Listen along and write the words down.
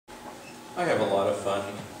I have a lot of fun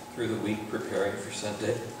through the week preparing for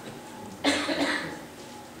Sunday.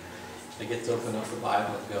 I get to open up the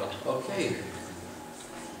Bible and go, okay,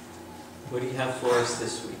 what do you have for us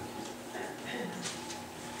this week?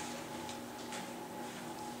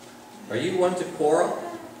 Are you one to quarrel?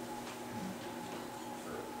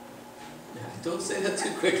 Don't say that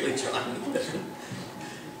too quickly, John.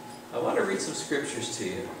 I want to read some scriptures to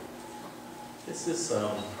you. This is,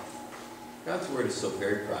 God's Word is so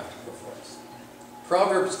very practical for us.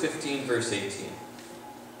 Proverbs 15, verse 18.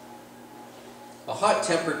 A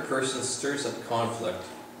hot-tempered person stirs up conflict,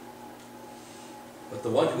 but the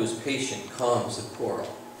one who is patient calms a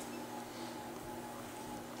quarrel.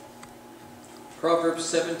 Proverbs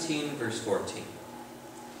 17, verse 14.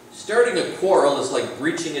 Starting a quarrel is like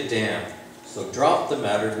breaching a dam, so drop the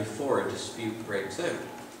matter before a dispute breaks out.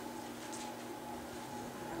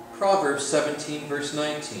 Proverbs 17, verse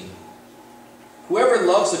 19. Whoever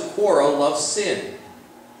loves a quarrel loves sin.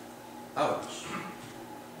 Ouch.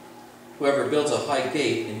 Whoever builds a high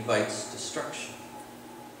gate invites destruction.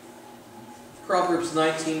 Proverbs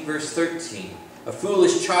 19, verse 13. A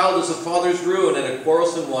foolish child is a father's ruin, and a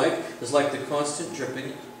quarrelsome wife is like the constant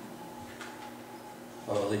dripping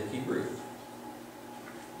of a leaky roof.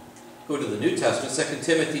 Go to the New Testament, 2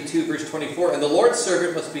 Timothy 2, verse 24. And the Lord's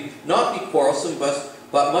servant must not be quarrelsome, but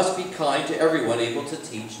must be kind to everyone, able to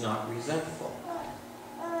teach, not resentful.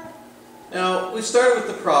 Now, we started with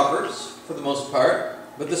the Proverbs, for the most part,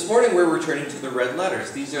 but this morning we're returning to the red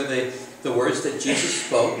letters. These are the words that Jesus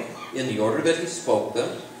spoke in the order that he spoke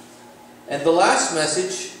them. And the last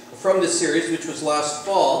message from this series, which was last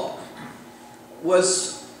fall,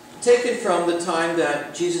 was taken from the time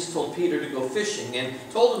that Jesus told Peter to go fishing, and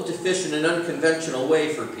told him to fish in an unconventional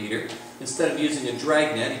way for Peter. Instead of using a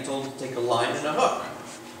dragnet, he told him to take a line and a hook.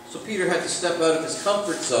 So Peter had to step out of his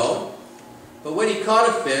comfort zone, but when he caught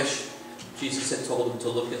a fish, Jesus had told him to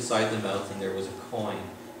look inside the mouth, and there was a coin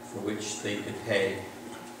for which they could pay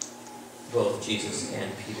both Jesus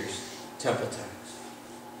and Peter's temple tax.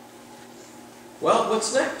 Well,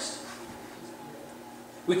 what's next?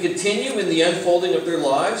 We continue in the unfolding of their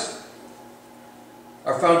lives.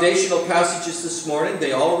 Our foundational passages this morning,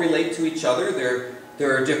 they all relate to each other.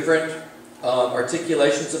 There are different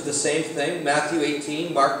articulations of the same thing. Matthew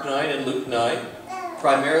 18, Mark 9, and Luke 9.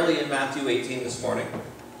 Primarily in Matthew 18 this morning.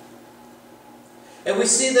 And we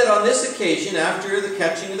see that on this occasion, after the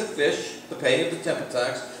catching of the fish, the paying of the temple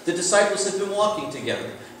tax, the disciples have been walking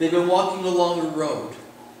together. They've been walking along a road.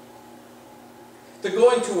 They're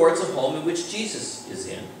going towards a home in which Jesus is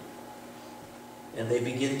in. And they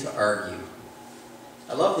begin to argue.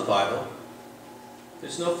 I love the Bible.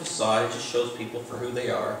 There's no facade. It just shows people for who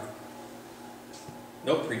they are.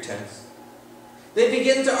 No pretense. They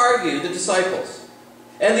begin to argue, the disciples.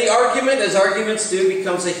 And the argument, as arguments do,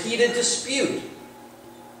 becomes a heated dispute.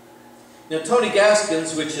 Now, Tony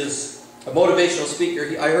Gaskins, which is a motivational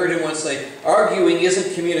speaker, I heard him once say, arguing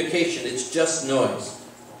isn't communication, it's just noise.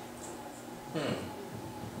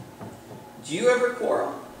 Do you ever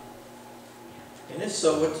quarrel? And if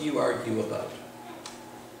so, what do you argue about?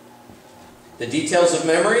 The details of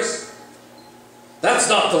memories? That's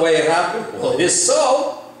not the way it happened. Well, it is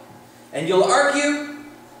so. And you'll argue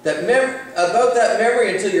that about that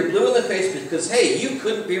memory until you're blue in the face because, hey, you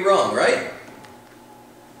couldn't be wrong, right?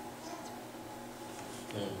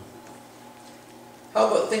 How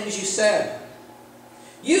about things you said?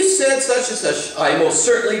 You said such and such. I most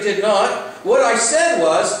certainly did not. What I said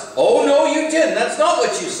was, oh no you didn't. That's not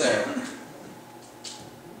what you said.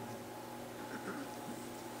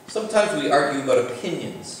 Sometimes we argue about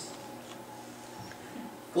opinions.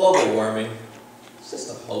 Global warming is just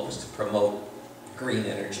a hoax to promote green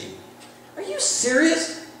energy. Are you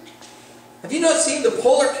serious? Have you not seen the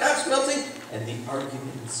polar caps melting? And the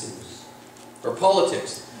argument ensues. Or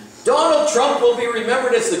politics. Donald Trump will be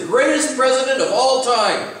remembered as the greatest president of all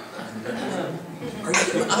time. Are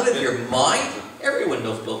you out of your mind? Everyone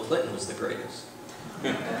knows Bill Clinton was the greatest.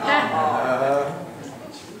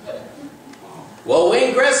 Well,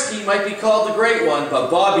 Wayne Gretzky might be called the great one,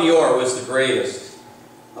 but Bobby Orr was the greatest.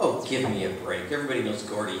 Oh, give me a break. Everybody knows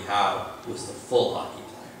Gordie Howe was the full hockey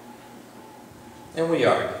player. And we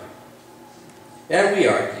argue. And we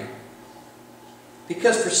argue.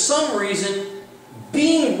 Because for some reason,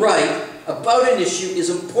 being right about an issue is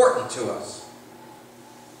important to us.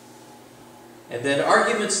 And then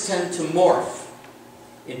arguments tend to morph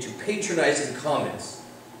into patronizing comments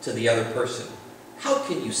to the other person. How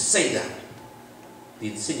can you say that? The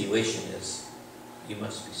insinuation is, you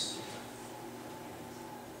must be stupid.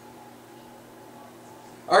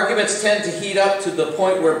 Arguments tend to heat up to the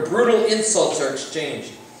point where brutal insults are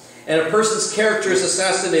exchanged. and a person's character is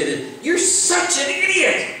assassinated, you're such an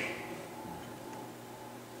idiot!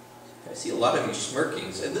 I see a lot of you smirking,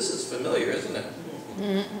 and this is familiar, isn't it?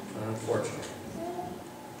 Unfortunately.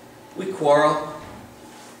 We quarrel,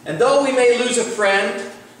 and though we may lose a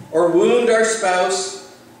friend or wound our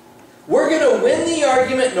spouse, we're going to win the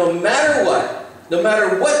argument no matter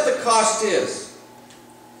what the cost is.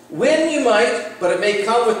 Win you might, but it may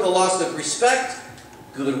come with the loss of respect,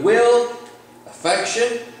 goodwill,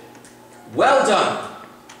 affection. Well done.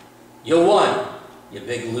 You won, you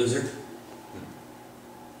big loser.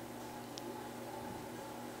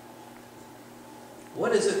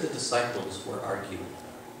 What is it the disciples were arguing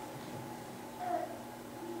about?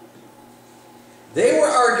 They were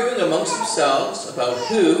arguing amongst themselves about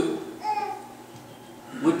who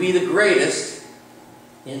would be the greatest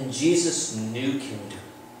in Jesus' new kingdom.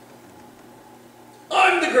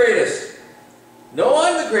 I'm the greatest. No,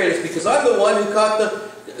 I'm the greatest because I'm the one who caught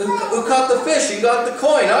the fish and got the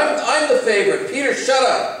coin. I'm the favorite. Peter, shut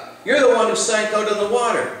up. You're the one who sank out in the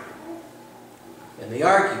water. And they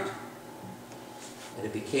argued. And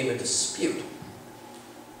it became a dispute.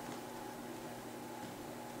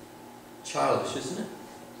 Childish, isn't it?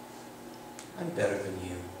 I'm better than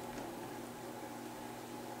you.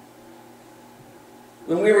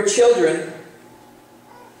 When we were children,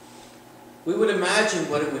 we would imagine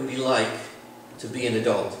what it would be like to be an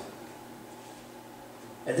adult.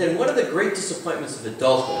 And then one of the great disappointments of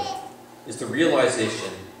adulthood is the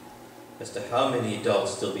realization as to how many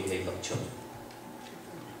adults still behave like children.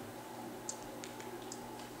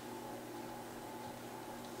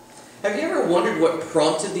 Have you ever wondered what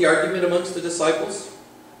prompted the argument amongst the disciples?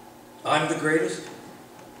 I'm the greatest?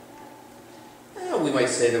 Well, we might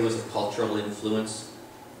say there was a cultural influence.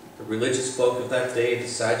 The religious folk of that day, the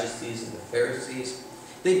Sadducees and the Pharisees,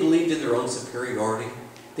 they believed in their own superiority.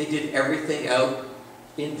 They did everything out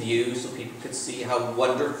in view so people could see how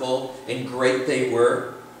wonderful and great they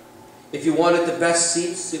were. If you wanted the best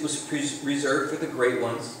seats, it was reserved for the great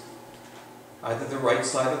ones. Either the right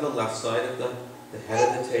side or the left side of the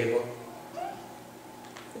head of the table.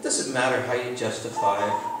 It doesn't matter how you justify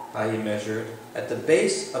it, how you measure it. At the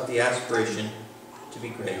base of the aspiration to be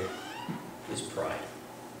great is pride.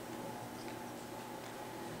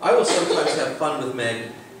 I will sometimes have fun with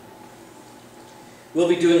Maggie. We'll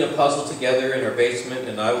be doing a puzzle together in our basement,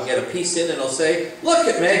 and I will get a piece in and I'll say, "Look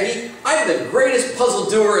at Maggie, I'm the greatest puzzle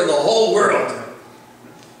doer in the whole world."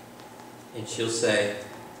 And she'll say,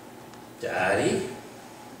 "Daddy?"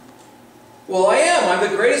 "Well, I am. I'm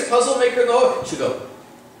the greatest puzzle maker in the world." She'll go,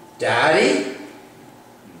 "Daddy?"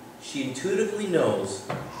 She intuitively knows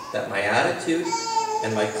that my attitude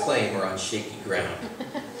and my claim are on shaky ground.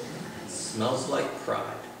 It smells like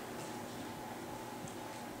pride.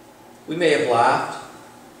 We may have laughed,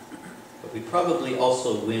 but we probably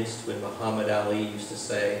also winced when Muhammad Ali used to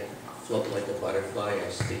say, "Float like a butterfly, I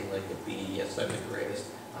sting like a bee. Yes, I'm the greatest.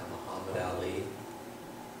 I'm Muhammad Ali."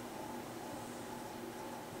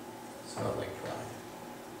 Smelled like pride.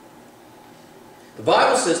 The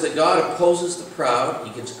Bible says that God opposes the proud,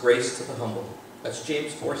 He gives grace to the humble. That's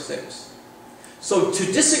James 4:6. So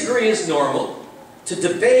to disagree is normal. To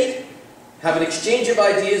debate, have an exchange of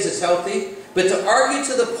ideas is healthy. But to argue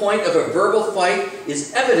to the point of a verbal fight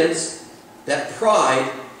is evidence that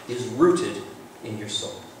pride is rooted in your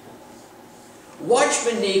soul.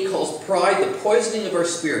 Watchman Nee calls pride the poisoning of our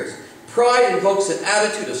spirits. Pride invokes an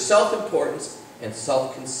attitude of self-importance and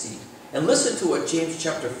self-conceit. And listen to what James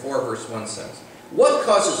chapter 4 verse 1 says. What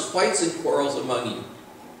causes fights and quarrels among you?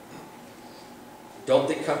 Don't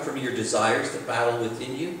they come from your desires that battle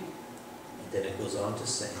within you? And then it goes on to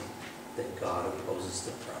say that God opposes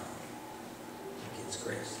the proud. He gives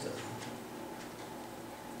grace to them.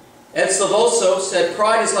 Ed Silvoso said,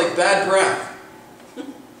 pride is like bad breath.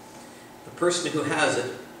 The person who has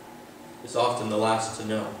it is often the last to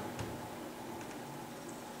know.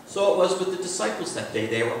 So it was with the disciples that day.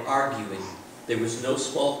 They were arguing. There was no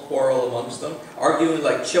small quarrel amongst them. Arguing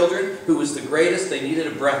like children. Who was the greatest? They needed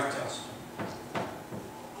a breath test.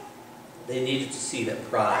 They needed to see that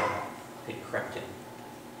pride had crept in.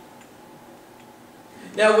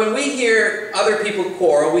 Now, when we hear other people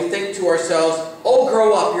quarrel, we think to ourselves, oh,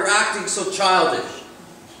 grow up, you're acting so childish.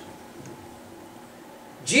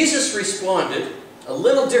 Jesus responded a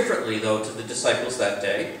little differently, though, to the disciples that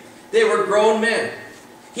day. They were grown men.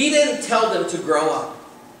 He didn't tell them to grow up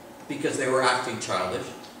because they were acting childish.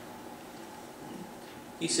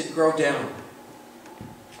 He said, grow down.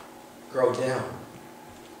 Grow down.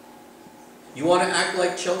 You want to act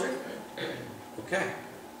like children? Okay.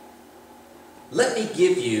 Let me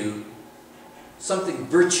give you something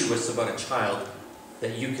virtuous about a child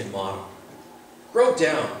that you can model. Grow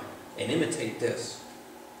down. and imitate this.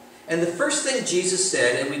 And the first thing Jesus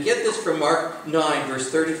said, and we get this from Mark 9, verse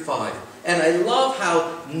 35, and I love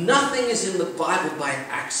how nothing is in the Bible by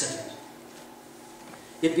accident.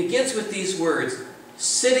 It begins with these words,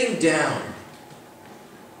 sitting down.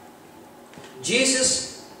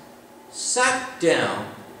 Jesus sat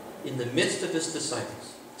down in the midst of his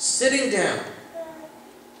disciples. Sitting down.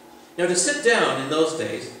 Now, to sit down in those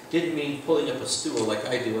days didn't mean pulling up a stool like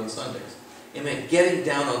I do on Sundays. It meant getting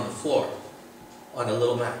down on the floor on a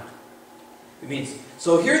little mat. It means,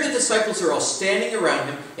 so here the disciples are all standing around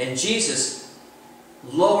him, and Jesus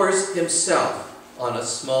lowers himself on a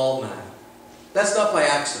small mat. That's not by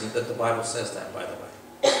accident that the Bible says that, by the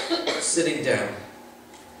way. Sitting down.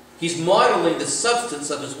 He's modeling the substance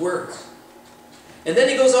of his words. And then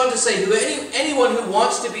he goes on to say, anyone who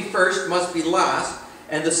wants to be first must be last,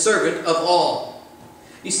 and the servant of all.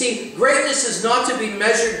 You see, greatness is not to be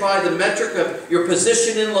measured by the metric of your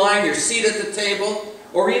position in line, your seat at the table,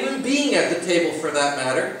 or even being at the table for that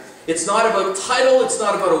matter. It's not about title, it's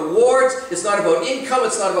not about awards, it's not about income,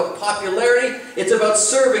 it's not about popularity. It's about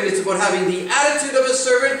serving, it's about having the attitude of a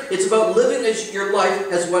servant, it's about living your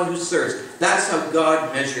life as one who serves. That's how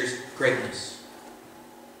God measures greatness.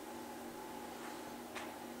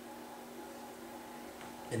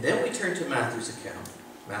 And then we turn to Matthew's account,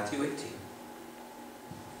 Matthew 18.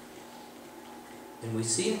 And we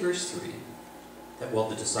see in verse 3 that while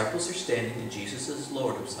the disciples are standing and Jesus has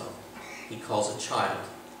lowered himself, he calls a child,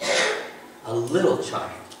 a little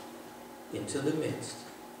child, into the midst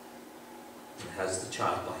and has the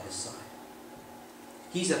child by his side.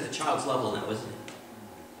 He's at the child's level now, isn't he?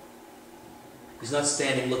 He's not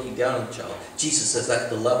standing looking down on the child. Jesus is at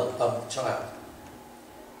the level of the child.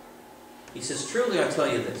 He says, truly I tell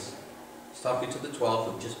you this. He's talking to the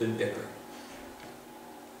 12 who've just been bickering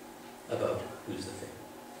about who's the favorite.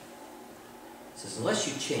 He says, unless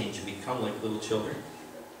you change and become like little children,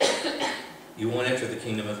 you won't enter the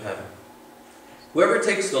kingdom of heaven. Whoever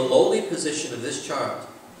takes the lowly position of this child,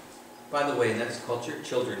 by the way, in that culture,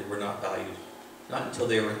 children were not valued. Not until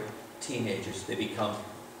they were teenagers. They become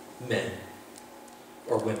men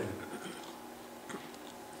or women.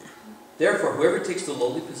 Therefore, whoever takes the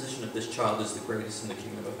lowly position of this child is the greatest in the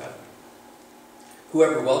kingdom of heaven.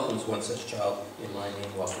 Whoever welcomes one such child in my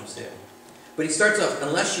name welcomes him. But he starts off,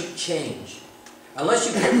 unless you change, unless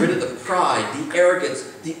you get rid of the pride, the arrogance,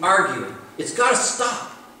 the arguing, it's got to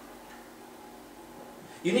stop.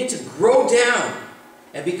 You need to grow down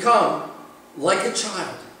and become like a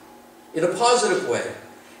child in a positive way.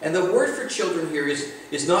 And the word for children here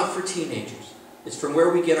is not for teenagers. It's from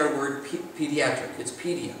where we get our word pediatric. It's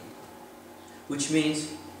pedia, which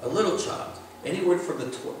means a little child. Any word from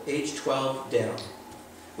the age 12 down.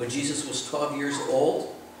 When Jesus was 12 years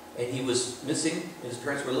old and he was missing, and his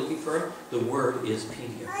parents were looking for him, the word is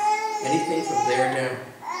pedia. Anything from there down.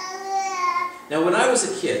 Now, when I was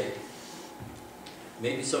a kid,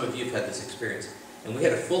 maybe some of you have had this experience, and we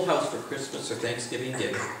had a full house for Christmas or Thanksgiving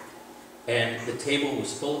dinner, and the table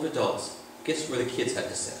was full of adults. Guess where the kids had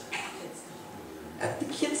to sit? At the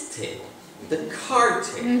kids' table. The card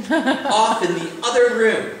table. Off in the other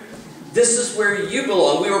room. This is where you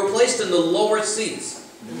belong. We were placed in the lower seats.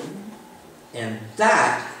 And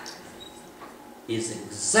that is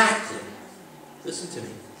exactly, listen to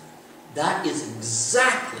me, that is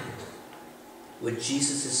exactly what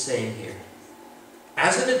Jesus is saying here.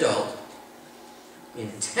 As an adult,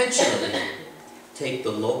 intentionally take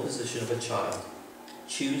the low position of a child.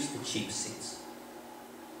 Choose the cheap seats.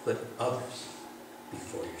 Put others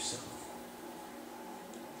before yourself.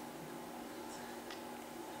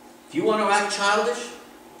 If you want to act childish,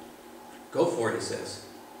 go for it, he says.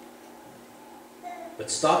 But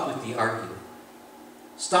stop with the argument.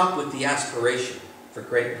 Stop with the aspiration for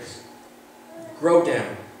greatness. Grow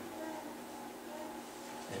down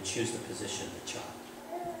and choose the position of the child.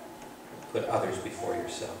 Put others before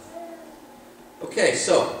yourself. Okay,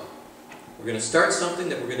 so we're going to start something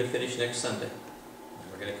that we're going to finish next Sunday.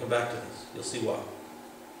 And we're going to come back to this. You'll see why.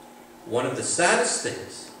 One of the saddest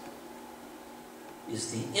things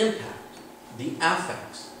is the impact, the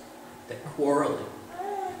affects that quarreling,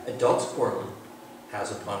 adults quarreling,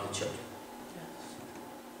 has upon the children.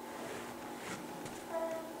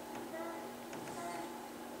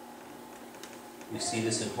 We see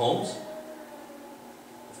this in homes,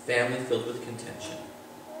 a family filled with contention.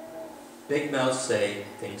 Big mouths say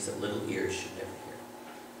things that little ears should never hear.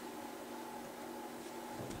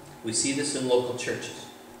 We see this in local churches,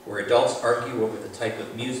 where adults argue over the type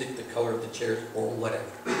of music, the color of the chairs, or whatever.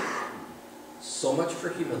 So much for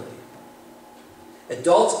humility.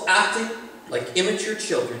 Adults acting like immature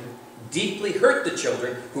children deeply hurt the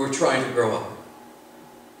children who are trying to grow up.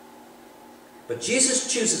 But Jesus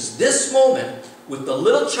chooses this moment with the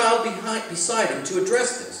little child beside him to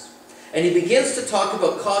address this. And he begins to talk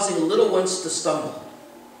about causing little ones to stumble.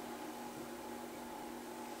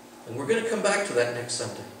 And we're going to come back to that next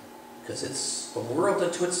Sunday, because it's a world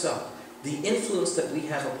unto itself. The influence that we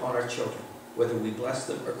have upon our children, whether we bless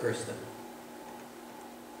them or curse them.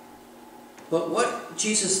 But what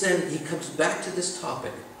Jesus then, he comes back to this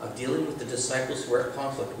topic of dealing with the disciples who are at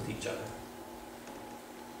conflict with each other.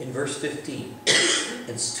 In verse 15.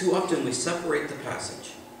 And too often we separate the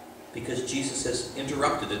passage because Jesus has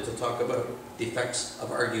interrupted it to talk about the effects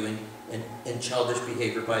of arguing and childish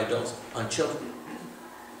behavior by adults on children.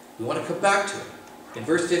 We want to come back to it. In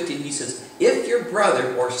verse 15 he says, if your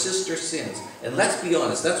brother or sister sins, and let's be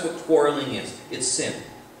honest, that's what quarreling is. It's sin.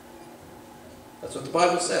 That's what the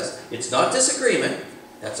Bible says. It's not disagreement.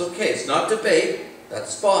 That's okay. It's not debate.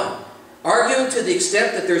 That's fine. Arguing to the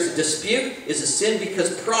extent that there's a dispute is a sin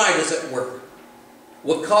because pride is at work.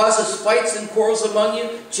 What causes fights and quarrels among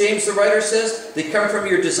you, James the writer says, they come from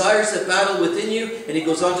your desires that battle within you. And he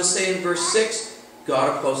goes on to say in verse 6,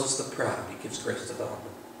 God opposes the proud. He gives grace to the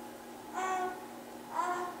humble.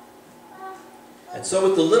 And so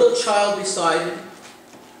with the little child beside him,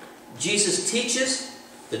 Jesus teaches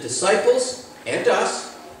the disciples and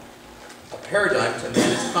us a paradigm to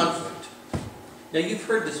manage conflict. Now you've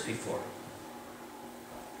heard this before.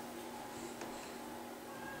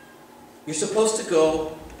 You're supposed to go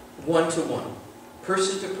one-to-one,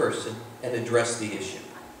 person to person, and address the issue.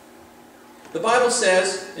 The Bible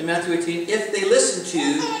says in Matthew 18, if they listen to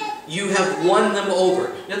you, you have won them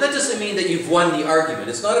over. Now that doesn't mean that you've won the argument.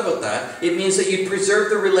 It's not about that. It means that you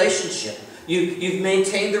preserve the relationship. You've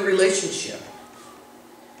maintained the relationship.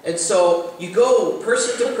 And so you go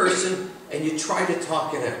person to person and you try to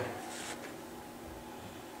talk it out.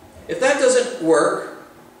 If that doesn't work,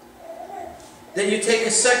 then you take a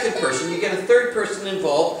second person, you get a third person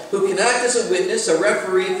involved who can act as a witness, a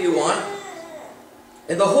referee if you want.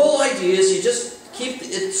 And the whole idea is you just keep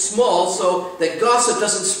it small so that gossip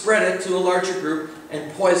doesn't spread it to a larger group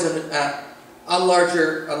and poison a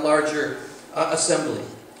larger assembly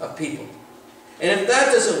of people. And if that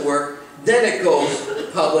doesn't work, then it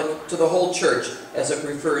goes public to the whole church, as it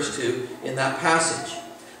refers to in that passage.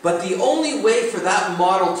 But the only way for that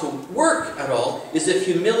model to work at all is if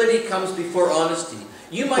humility comes before honesty.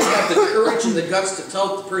 You might have the courage and the guts to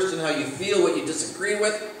tell the person how you feel, what you disagree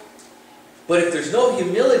with. But if there's no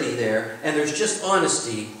humility there, and there's just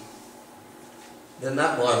honesty, then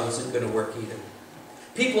that model isn't going to work either.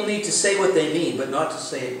 People need to say what they mean, but not to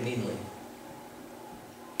say it meanly.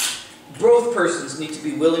 Both persons need to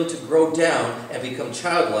be willing to grow down and become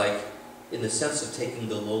childlike in the sense of taking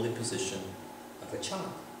the lowly position of a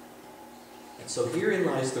child. And so herein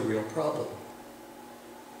lies the real problem.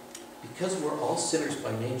 Because we're all sinners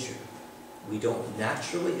by nature, we don't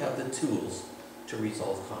naturally have the tools to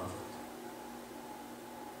resolve conflict.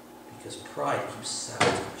 Because pride keeps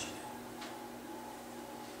sabotaging it.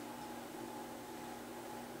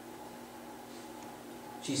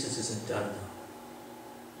 Jesus isn't done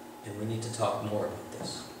though. And we need to talk more about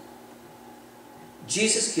this.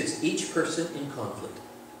 Jesus gives each person in conflict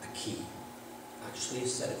a key. Actually a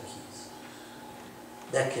set of keys.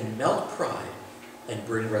 That can melt pride and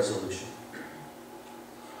bring resolution.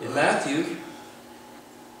 In Matthew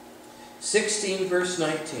 16 verse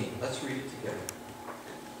 19. Let's read it together.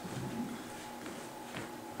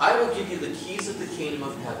 I will give you the keys of the kingdom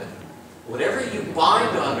of heaven. Whatever you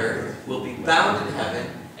bind on earth will be bound in heaven,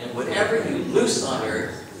 and whatever you loose on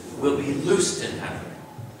earth will be loosed in heaven.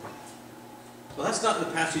 Well, that's not in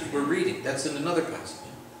the passage we're reading. That's in another passage,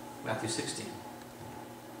 Matthew 16.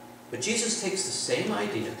 But Jesus takes the same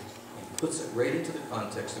idea and puts it right into the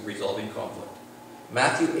context of resolving conflict.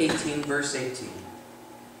 Matthew 18, verse 18.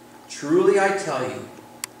 Truly I tell you,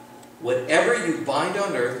 whatever you bind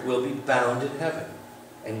on earth will be bound in heaven,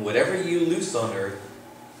 and whatever you loose on earth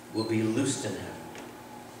will be loosed in heaven.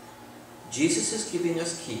 Jesus is giving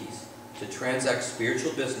us keys to transact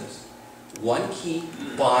spiritual business. One key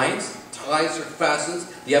binds, ties, or fastens.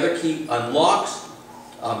 The other key unlocks,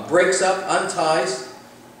 breaks up, unties.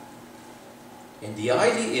 And the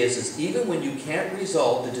idea is even when you can't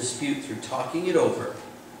resolve the dispute through talking it over,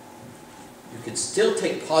 you can still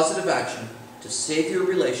take positive action to save your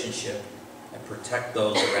relationship and protect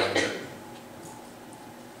those around you.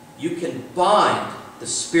 You can bind the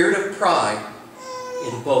spirit of pride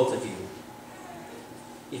in both of you.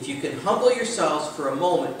 If you can humble yourselves for a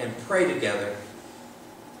moment and pray together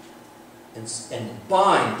and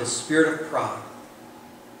bind the spirit of pride,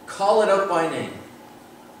 call it out by name.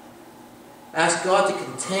 Ask God to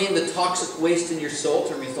contain the toxic waste in your soul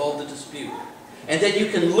to resolve the dispute. And then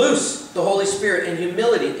you can loose the Holy Spirit and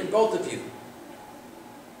humility in both of you.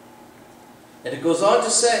 And it goes on to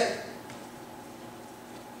say,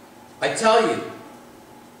 I tell you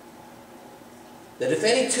that if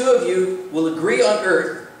any two of you will agree on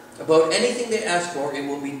earth about anything they ask for, it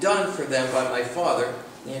will be done for them by my Father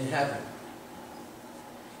in heaven.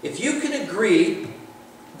 If you can agree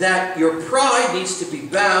that your pride needs to be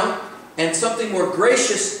bound and something more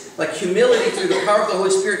gracious like humility through the power of the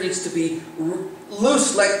Holy Spirit needs to be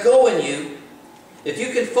loose, let go in you, if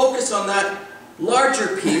you can focus on that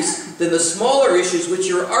larger piece, then the smaller issues which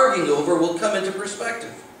you're arguing over will come into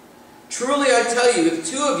perspective. Truly I tell you, if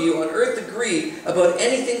two of you on earth agree about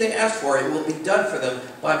anything they ask for, it will be done for them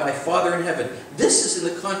by my Father in heaven. This is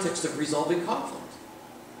in the context of resolving conflict.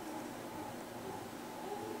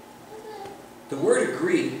 The word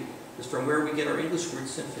agree is from where we get our English word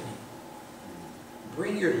symphony.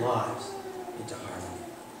 Bring your lives into harmony.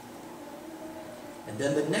 And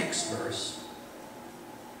then the next verse,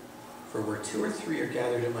 for where two or three are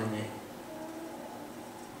gathered in my name,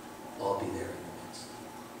 I'll be there in the midst.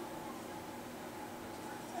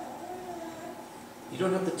 You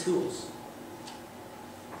don't have the tools.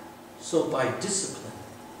 So by discipline,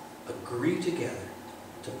 agree together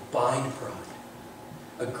to bind pride.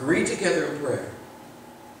 Agree together in prayer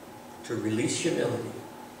to release humility.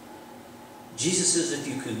 Jesus says if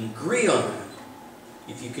you can agree on that,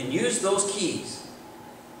 if you can use those keys,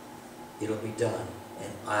 it'll be done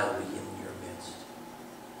and I'll be in your midst.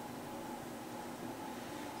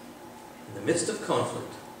 In the midst of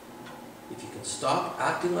conflict, if you can stop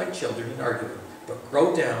acting like children and arguing, but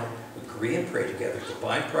grow down, agree and pray together to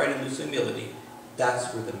bind pride and loose humility,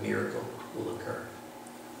 that's where the miracle will occur.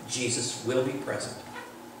 Jesus will be present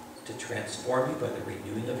to transform you by the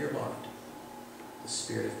renewing of your mind. The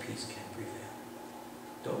spirit of peace can prevail.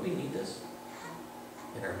 Don't we need this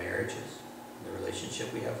in our marriages, in the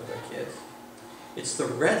relationship we have with our kids? It's the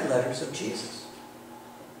red letters of Jesus.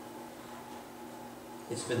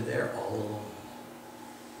 It's been there all along.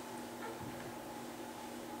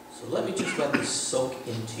 So let me just let this soak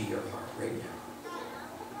into your heart right now.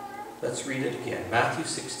 Let's read it again. Matthew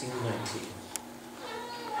 16:19.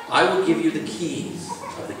 I will give you the keys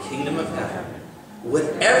of the kingdom of heaven.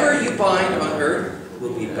 Whatever you bind on earth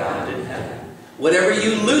will be bound in heaven. Whatever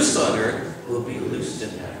you loose on earth will be loosed in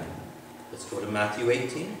heaven. Let's go to Matthew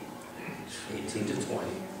 18 to 20.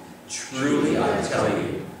 Truly I tell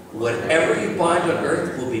you, whatever you bind on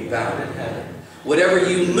earth will be bound in heaven. Whatever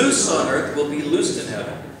you loose on earth will be loosed in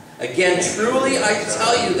heaven. Again, truly I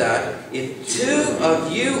tell you that if two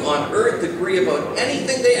of you on earth agree about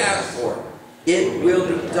anything they ask for, it will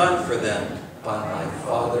be done for them by my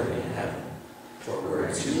Father in heaven. For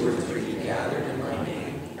where two or three gathered in my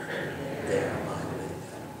name, there am I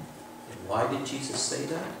with them. And why did Jesus say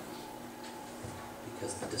that?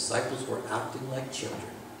 Because the disciples were acting like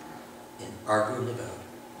children and arguing about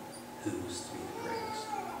who's to be the greatest.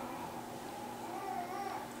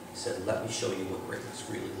 He said, let me show you what greatness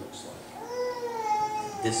really looks like.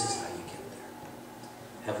 And this is how you get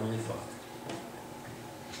there. Heavenly Father,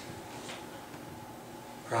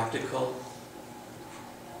 practical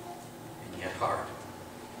and yet hard.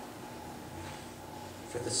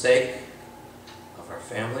 For the sake of our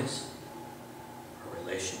families, our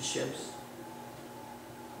relationships,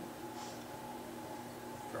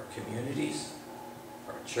 for our communities,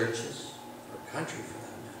 for our churches, for our country for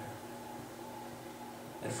that matter,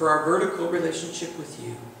 and for our vertical relationship with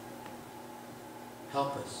you,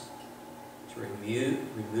 help us to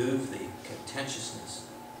remove the contentiousness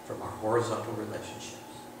from our horizontal relationships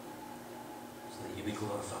so that you be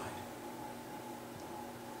glorified.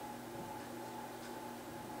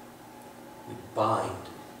 We bind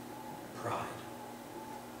pride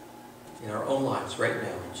in our own lives right now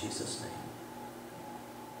in Jesus' name.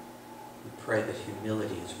 We pray that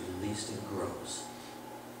humility is released and grows.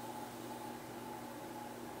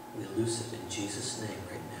 We loose it in Jesus' name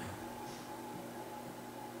right now.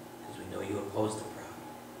 Because we know you oppose the proud.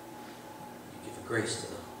 You give grace to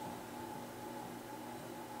them.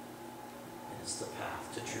 And it's the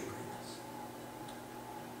path to true greatness.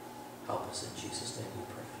 Help us in Jesus' name we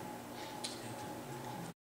pray.